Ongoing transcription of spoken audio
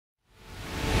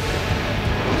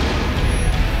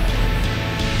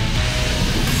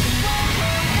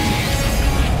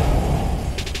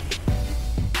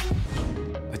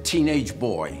teenage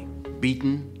boy,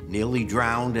 beaten, nearly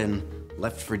drowned, and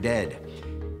left for dead.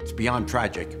 It's beyond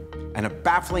tragic, and a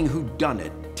baffling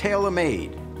whodunit,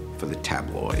 tailor-made for the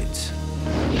tabloids.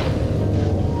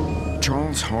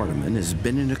 Charles Hardiman has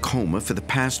been in a coma for the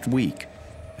past week,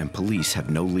 and police have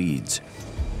no leads.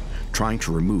 Trying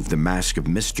to remove the mask of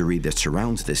mystery that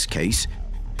surrounds this case,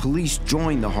 police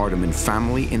join the Hardiman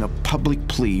family in a public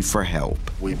plea for help.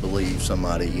 We believe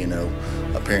somebody,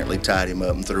 apparently tied him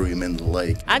up and threw him into the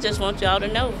lake. I just want y'all to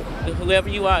know that whoever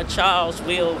you are, Charles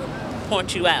will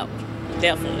point you out,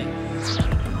 definitely.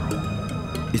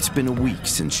 It's been a week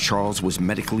since Charles was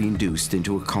medically induced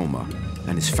into a coma,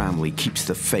 and his family keeps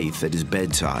the faith at his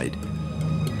bedside.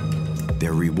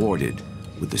 They're rewarded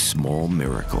with a small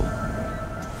miracle.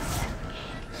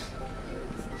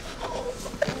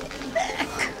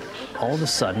 All of a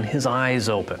sudden, his eyes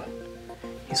open.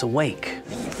 He's awake.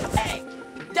 Hey,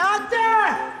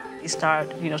 doctor! He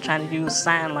started, trying to use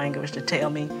sign language to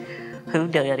tell me who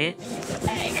did it.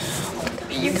 Hey,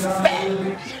 you come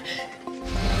back.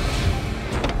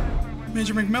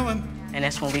 Major McMillan. And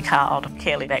that's when we called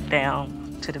Kelly back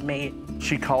down to the med.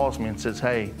 She calls me and says,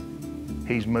 hey,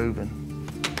 he's moving.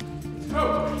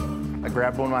 I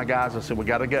grabbed one of my guys, I said, we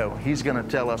gotta go. He's gonna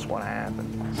tell us what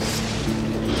happened.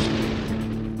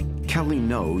 Kelly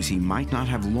knows he might not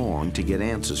have long to get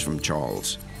answers from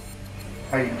Charles.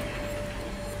 Hey,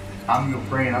 I'm your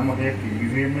friend, I'm gonna help you, you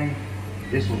hear me?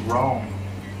 This was wrong.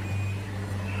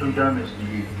 Who done this to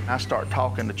you? I start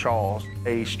talking to Charles.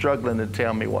 He's struggling to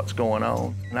tell me what's going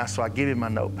on. And so I give him my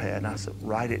notepad and I said,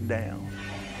 write it down.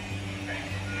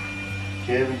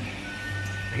 Kevin.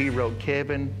 He wrote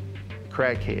Kevin,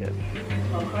 crackhead.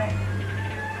 Oh, crack.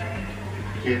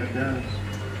 Kevin does.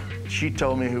 She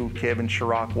told me who Kevin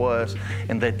Chirac was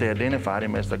and that they identified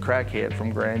him as the crackhead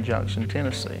from Grand Junction,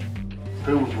 Tennessee.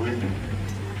 Who was with him?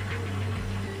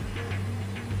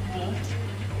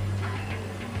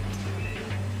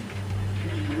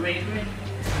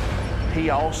 He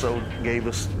also gave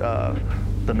us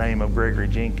the name of Gregory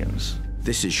Jenkins.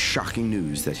 This is shocking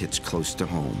news that hits close to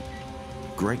home.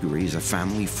 Gregory is a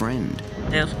family friend.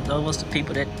 Those was the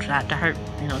people that tried to hurt,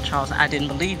 Charles. I didn't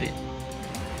believe it.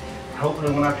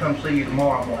 Hopefully when I come see you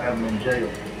tomorrow, I'm gonna have him in jail.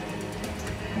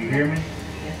 You hear me?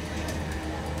 Yeah.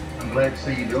 I'm glad to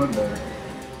see you doing better.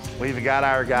 We've got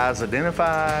our guys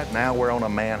identified. Now we're on a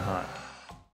manhunt.